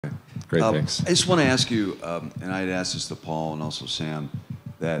Great, thanks. I just want to ask you, and I had asked this to Paul and also Sam,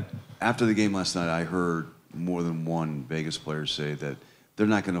 that after the game last night, I heard more than one Vegas player say that they're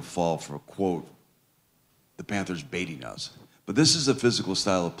not going to fall for, quote, the Panthers baiting us. But this is a physical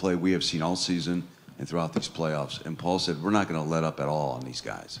style of play we have seen all season and throughout these playoffs. And Paul said, we're not going to let up at all on these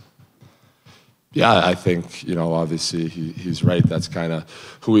guys. Yeah, I think, obviously he's right. That's kind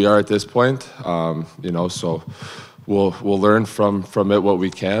of who we are at this point. So we'll learn from it what we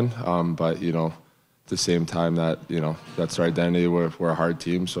can. But, at the same time that, that's our identity. We're a hard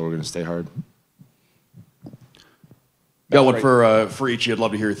team, so we're going to stay hard. Got one for each of you. I'd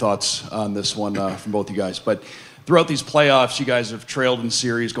love to hear your thoughts on this one from both you guys. But throughout these playoffs, you guys have trailed in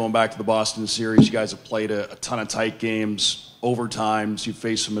series, going back to the Boston series. You guys have played a ton of tight games, overtimes. You've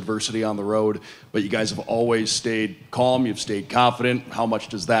faced some adversity on the road, but you guys have always stayed calm. You've stayed confident. How much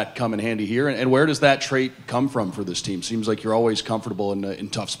does that come in handy here? And where does that trait come from for this team? Seems like you're always comfortable in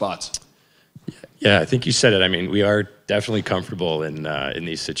tough spots. Yeah, I think you said it. I mean, we are definitely comfortable in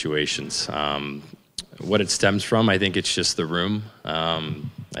these situations. What it stems from, I think it's just the room.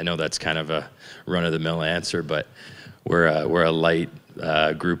 I know that's kind of a run-of-the-mill answer, but we're a light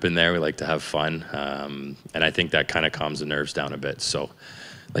group in there. We like to have fun, and I think that kind of calms the nerves down a bit. So,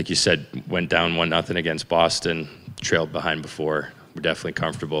 like you said, went down 1-0 against Boston, trailed behind before. We're definitely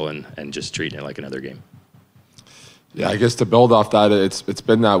comfortable and just treating it like another game. Yeah, I guess to build off that, it's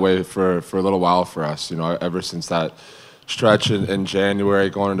been that way for a little while for us. Ever since that stretch in January,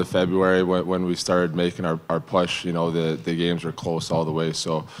 going into February, when we started making our push, the games were close all the way.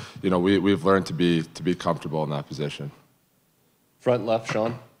 So, we've learned to be comfortable in that position. Front left,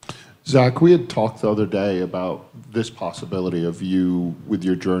 Sean. Zac, we had talked the other day about this possibility of you, with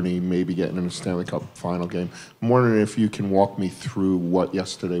your journey, maybe getting in a Stanley Cup Final game. I'm wondering if you can walk me through what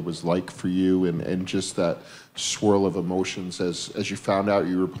yesterday was like for you and just that swirl of emotions as you found out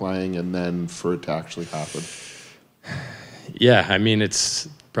you were playing and then for it to actually happen. Yeah, I mean, it's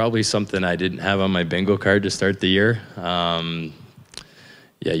probably something I didn't have on my bingo card to start the year.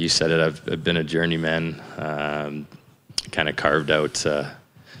 Yeah, you said it. I've been a journeyman, kind of carved out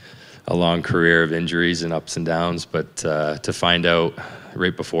a long career of injuries and ups and downs. But to find out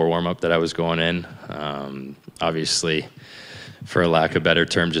right before warm-up that I was going in, obviously, for a lack of a better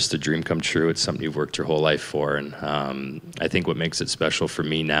term, just a dream come true. It's something you've worked your whole life for. And I think what makes it special for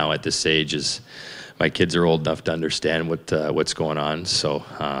me now at this age is my kids are old enough to understand what's going on. So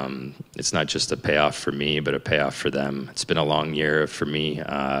it's not just a payoff for me, but a payoff for them. It's been a long year for me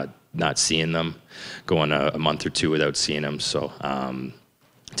not seeing them, going a month or two without seeing them. So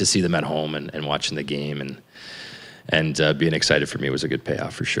to see them at home and watching the game and being excited for me was a good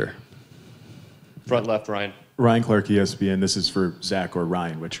payoff for sure. Front left, Ryan. Ryan Clark, ESPN. This is for Zac or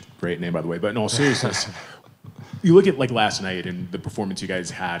Ryan, which great name, by the way. But in all seriousness, you look at like last night and the performance you guys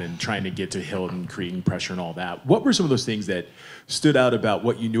had and trying to get to Hill and creating pressure and all that. What were some of those things that stood out about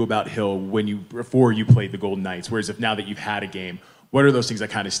what you knew about Hill before you played the Golden Knights? Whereas if now that you've had a game, what are those things that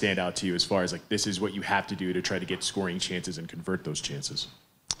kind of stand out to you as far as like this is what you have to do to try to get scoring chances and convert those chances?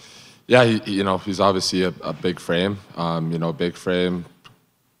 Yeah, he's obviously a big frame. Big frame,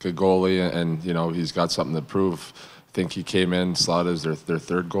 good goalie, and he's got something to prove. I think he came in slotted as their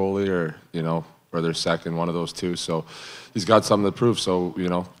third goalie, or their second, one of those two. So he's got something to prove. So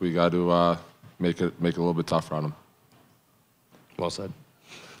we got to make it a little bit tougher on him. Well said.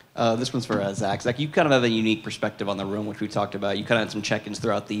 This one's for Zac. Zac, you kind of have a unique perspective on the room, which we talked about. You kind of had some check-ins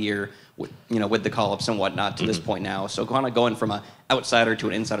throughout the year, with the call-ups and whatnot to this point now. So kind of going from an outsider to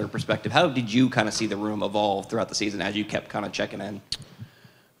an insider perspective, how did you kind of see the room evolve throughout the season as you kept kind of checking in?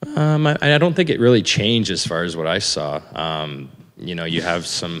 I don't think it really changed as far as what I saw. You have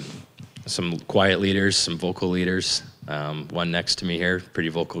some quiet leaders, some vocal leaders. One next to me here, pretty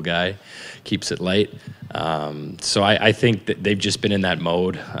vocal guy, keeps it light. So I think that they've just been in that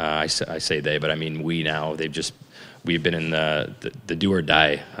mode. I say they, but I mean we now. We've been in the do or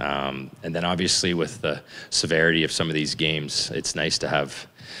die. And then obviously with the severity of some of these games, it's nice to have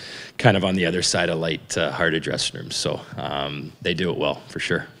kind of on the other side a light, hearted dressing room. So they do it well, for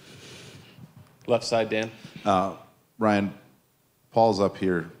sure. Left side, Dan. Ryan, Paul's up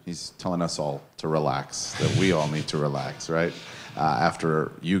here. He's telling us all to relax, that we all need to relax, right?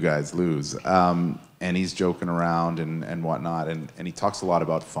 After you guys lose. And he's joking around and whatnot, and he talks a lot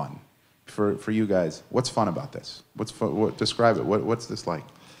about fun. For you guys, what's fun about this? What's fun, describe it. What's this like?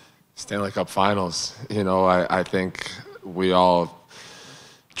 Stanley Cup Finals. I think we all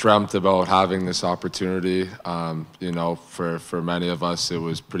dreamt about having this opportunity. For many of us, it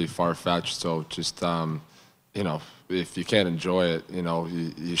was pretty far-fetched. So just, if you can't enjoy it,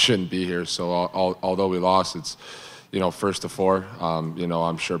 you shouldn't be here. So although we lost, it's, you know, first to four. You know,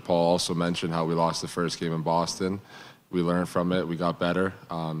 I'm sure Paul also mentioned how we lost the first game in Boston. We learned from it. We got better.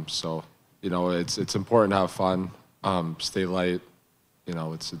 So, you know, it's important to have fun, stay light. You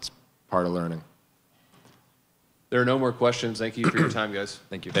know, it's part of learning. There are no more questions. Thank you for your time, guys.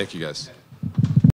 Thank you. Thank you, guys.